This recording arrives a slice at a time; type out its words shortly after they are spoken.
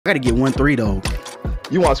I gotta get 1-3 though.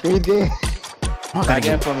 You want screen game? I gotta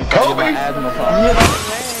get for me. Kobe!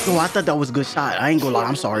 Oh, I thought that was a good shot. I ain't gonna lie.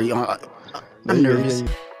 I'm sorry. I'm nervous.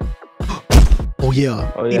 Oh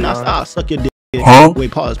yeah. Oh, yeah, I'll suck your dick. Huh? Wait,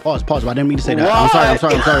 pause. I didn't mean to say that. I'm sorry.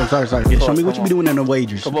 Yeah, show me what you be doing in the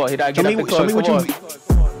wagers. Come on, he Show me what you be.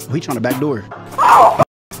 Oh, he trying to backdoor. Oh.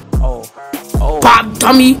 Pop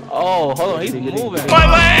dummy. Oh, hold on, he's moving. My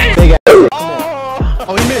leg.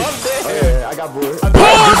 Oh, he missed. Oh, yeah, I got bored.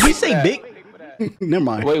 Did we say big? Never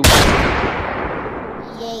mind. Wait.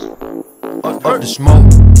 Up the smoke.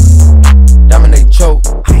 Dominate choke.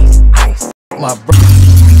 Ice. My bro.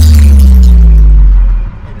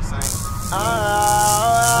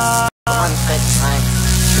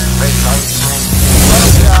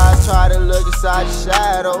 I try to look inside the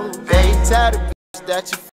shadow. They tell the bitch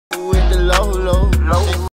that you with the low.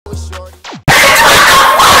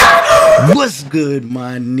 What's good,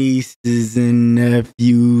 my nieces and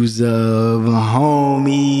nephews of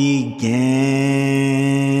Homie Gang?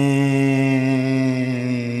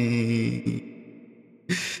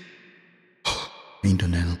 Ain't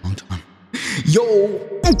done that in a long time. Yo,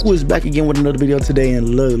 Uncle is back again with another video today,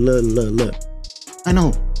 and look. I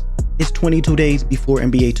know it's 22 days before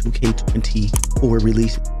NBA2K24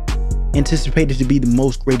 release, anticipated to be the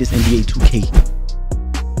most greatest NBA 2K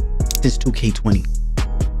since 2K20.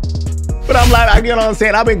 But I'm like, you know what I'm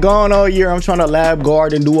saying? I've been gone all year. I'm trying to lab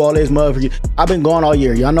guard and do all this motherfucker. I've been gone all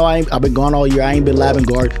year. Y'all know I've been gone all year. I ain't been labbing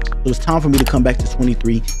guard. So it's time for me to come back to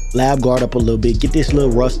 23, lab guard up a little bit, get this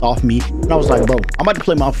little rust off me. And I was like, bro, I'm about to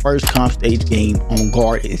play my first comp stage game on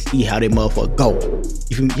guard and see how that motherfucker go.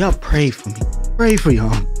 Y'all pray for me. Pray for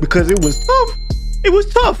y'all. Because it was tough. It was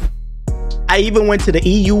tough. I even went to the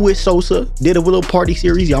EU with Sosa, did a little party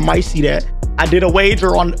series. Y'all might see that. I did a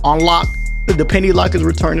wager on lock. The penny lock is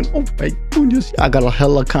returning. Oh my goodness. I got a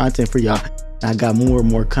hella content for y'all. I got more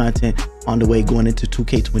and more content on the way going into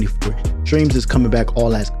 2K24. Streams is coming back. All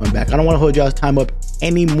that's coming back. I don't want to hold y'all's time up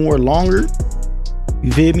any more longer.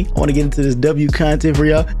 You feel me? I want to get into this W content for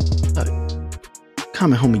y'all.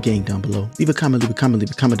 Comment Homie Gang down below. Leave a comment down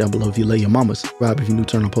below if you love your mama. Subscribe if you're new,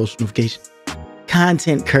 turn on post notifications.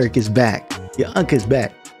 Content Kirk is back. Your uncle is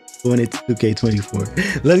back. Going into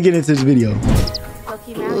 2K24. Let's get into this video.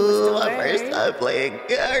 Ooh, my first time playing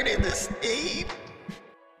guard in the state.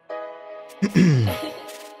 I'm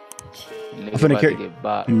finna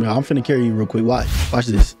carry you real quick. Watch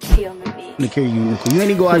this. I'm finna carry you real quick. You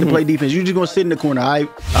ain't even go out to play defense. You just gonna sit in the corner, alright?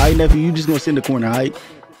 Alright, nephew, you just gonna sit in the corner, alright?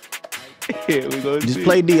 Yeah, we gonna just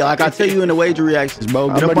play D. Like I tell you in the wager reactions, bro.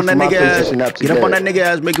 Get up on that nigga ass. Get up on that nigga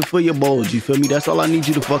ass, make it for your balls. You feel me? That's all I need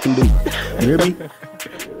you to fucking do. You hear me?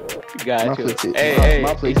 Got you. Hey,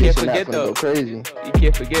 you can't forget though. Go crazy. You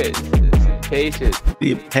can't forget. Patience.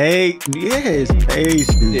 Patience.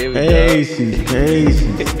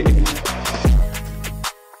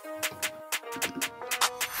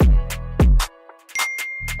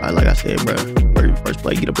 Alright, like I said, bro. First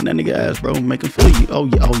play, get up in that nigga ass, bro. Make him feel you. Oh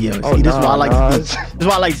yeah. See, this is what I like to see. This is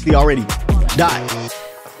what I like to see already. Die.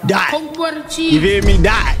 You feel me?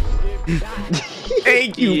 Die.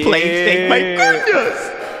 Thank you, PlayStation. My goodness.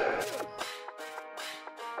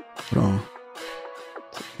 Hold on.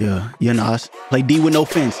 Yeah, nah. Play D with no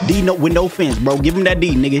fence. With no fence, bro. Give him that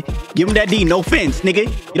D, nigga. Give him that D, no fence, nigga.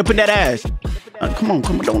 Get up in that ass. Come on.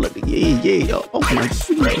 Don't let me. Yeah. Oh my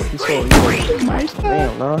goodness.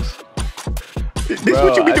 Damn, Nas. This is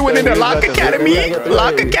what you be doing in the Lock Academy?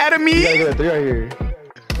 Lock Academy?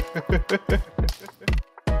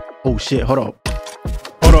 Oh shit, hold on.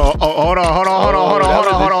 Hold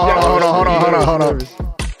on.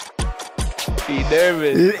 Be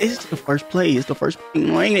nervous. It's the first play.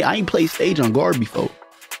 I ain't played stage on guard before.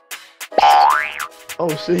 Oh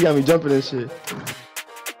shit, he got me jumping and shit.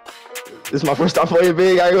 This is my first time playing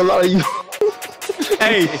big. I ain't gonna lie to you.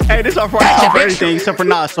 hey, this is our first time for everything except for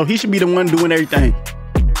Nas, so he should be the one doing everything.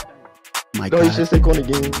 My God. No, he should stay on the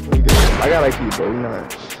game. I got like you, bro. You know.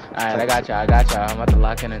 Alright, I got y'all. I'm about to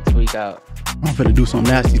lock in and tweak out. I'm finna do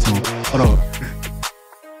something nasty to him. Hold on.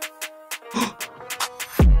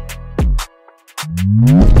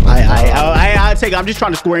 I take it. I'm just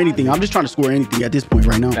trying to score anything. at this point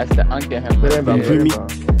right now. That's the unk in him. You feel me?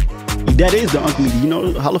 That is the unk meter. You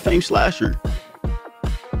know, Hall of Fame slasher.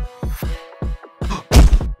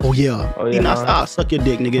 Oh yeah. I'll suck your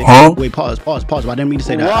dick, nigga. Huh? Wait, pause. I didn't mean to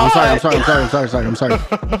say that. What? I'm sorry.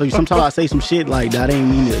 So sometimes I say some shit like that. I ain't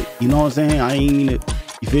mean it. You know what I'm saying? I ain't mean it.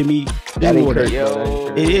 You feel me? Ignore that. Yo.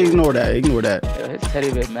 Ignore that. Yo, his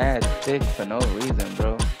teddy bear mad thick for no reason,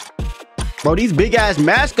 bro. Bro, these big ass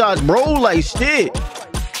mascots, bro, like shit.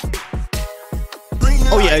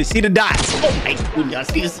 Oh yeah, see the dots. Oh my goodness,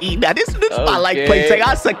 see that. This is I like play tag.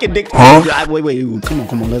 I suck your dick. Wait, come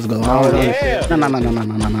on, let's go. No.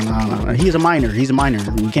 He's a minor.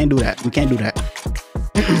 We can't do that.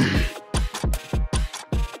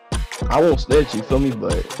 I won't snitch, you feel me?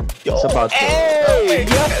 But it's about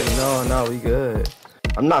No, we good.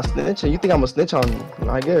 I'm not snitching. You think I'm a snitch on you?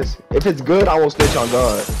 I guess. If it's good, I won't snitch on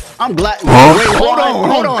God. I'm glad. Wait, hold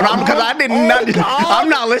on. I'm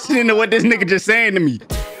not listening to what this nigga just saying to me.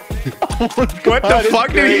 What the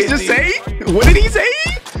fuck did he just say? What did he say?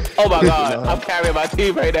 Oh my God, I'm carrying my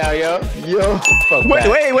team right now, yo. Wait.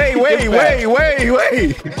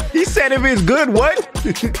 He said if it's good, what?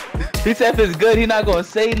 He said if it's good, he not gonna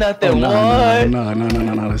say nothing.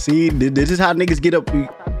 No. See, this is how niggas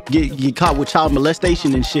get caught with child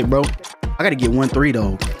molestation and shit, bro. I gotta get 1-3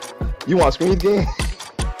 though. You want screen game?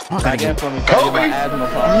 I gotta get for me. Kobe.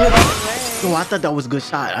 Oh, I thought that was a good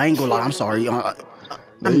shot. I ain't gonna lie. I'm sorry. I'm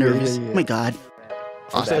nervous. Oh my God.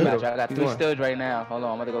 I got 3 steals right now. Hold on,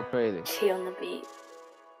 I'm about to go crazy. She on the beat.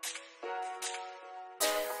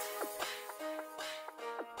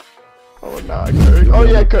 Oh nah, Kirk. Oh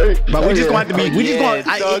yeah, Kirk. But we just gonna have to be.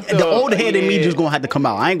 The old head in me just gonna have to come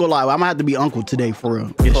out. I ain't gonna lie. I'm gonna have to be uncle today for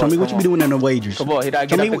real. Yeah, show me what you be doing in the wagers. Come on, show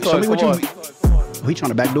me what you. Oh, he trying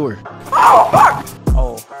to backdoor.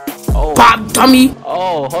 Oh. Pop dummy.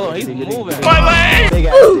 Oh, hold on, he's moving. My leg. Big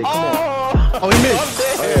ass dick. Come on. Oh, he missed.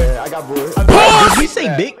 Oh yeah, I got bored. Did he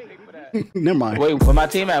say big? Never mind. Wait, where my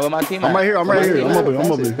team at? I'm right here. I'm up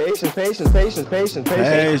here.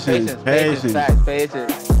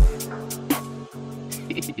 Patience.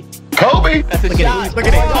 Kobe! That's a shot. Look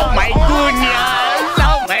at it. Oh my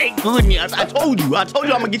goodness. I told you I'm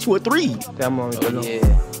gonna get you a 3. Damn on. Hit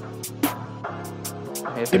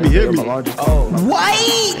me. Oh. What?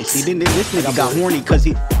 See, then this nigga got horny because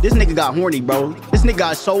this nigga got horny, bro. This nigga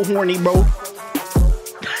got so horny, bro.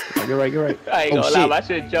 You're right. I ain't gonna lie, I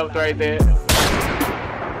should have jumped right there.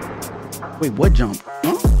 Wait, what jump?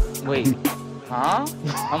 Huh? Wait, huh?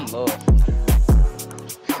 I'm lost.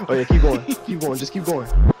 Oh yeah, keep going. Just keep going.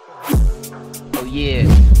 Oh yeah.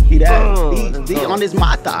 See that? He on his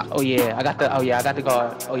mata. Oh yeah, I got the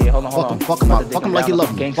guard. Oh yeah, hold on. Fuck him up. Fuck him like you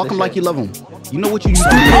love him. Fuck him like you love him. You know what you used to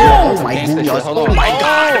do? Oh my goodness. Oh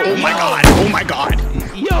my God.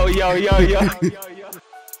 Yo.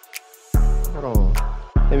 Hold on.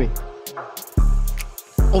 Hit me.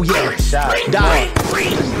 Oh yeah. Die.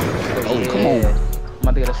 Oh, come on. I'm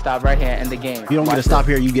about to get a stop right here and end the game. If you don't get a stop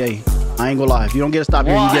here, you gay. I ain't gonna lie. If you don't get a stop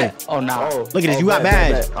here, you gay. Oh no. Look at this. You got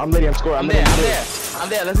badge. I'm ready. I'm scoring. I'm there.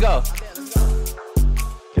 Let's go.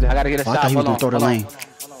 I gotta get a stop. I thought he was gonna throw the lane.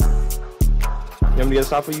 You want me to get a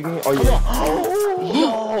stop for you again? Oh yeah.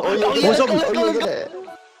 What's up?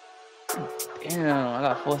 Damn, I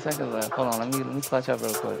got 4 seconds left. Hold on, let me clutch up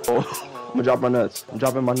real quick. I'm gonna drop my nuts. I'm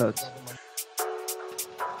dropping my nuts.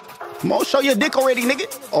 Come on, show your dick already, nigga.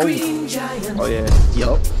 Oh yeah.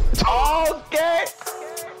 Yup. Okay.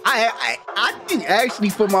 I think actually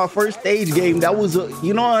for my first stage game, that was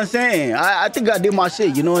you know what I'm saying? I think I did my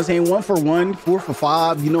shit, you know what I'm saying? 1 for 1, 4 for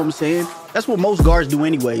 5, you know what I'm saying? That's what most guards do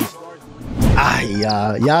anyways.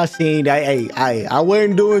 Y'all seen that? I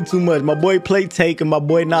wasn't doing too much. My boy Play Take and my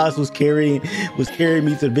boy Nas was carrying me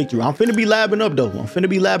to the victory. I'm finna be labbing up though.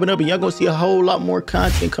 And y'all gonna see a whole lot more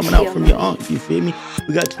content coming out from your aunt. You feel me?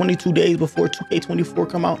 We got 22 days before 2K24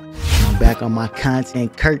 come out. I'm back on my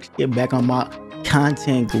content, Kirk. Get back on my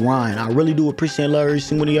content grind. I really do appreciate and love every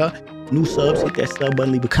single one of y'all. New subs, hit that sub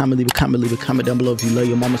button, leave a comment down below if you love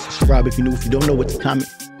your mama. Subscribe if you new. If you don't know what to comment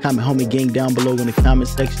Homie Gang down below in the comment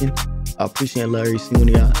section. I appreciate and love every single one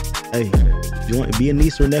of y'all. Hey, be a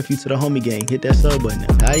niece or nephew to the Homie Gang. Hit that sub button.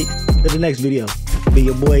 Alright? To the next video. Be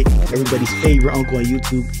your boy, everybody's favorite uncle on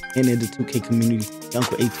YouTube and in the 2K community,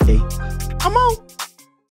 Uncle 8K. I'm out.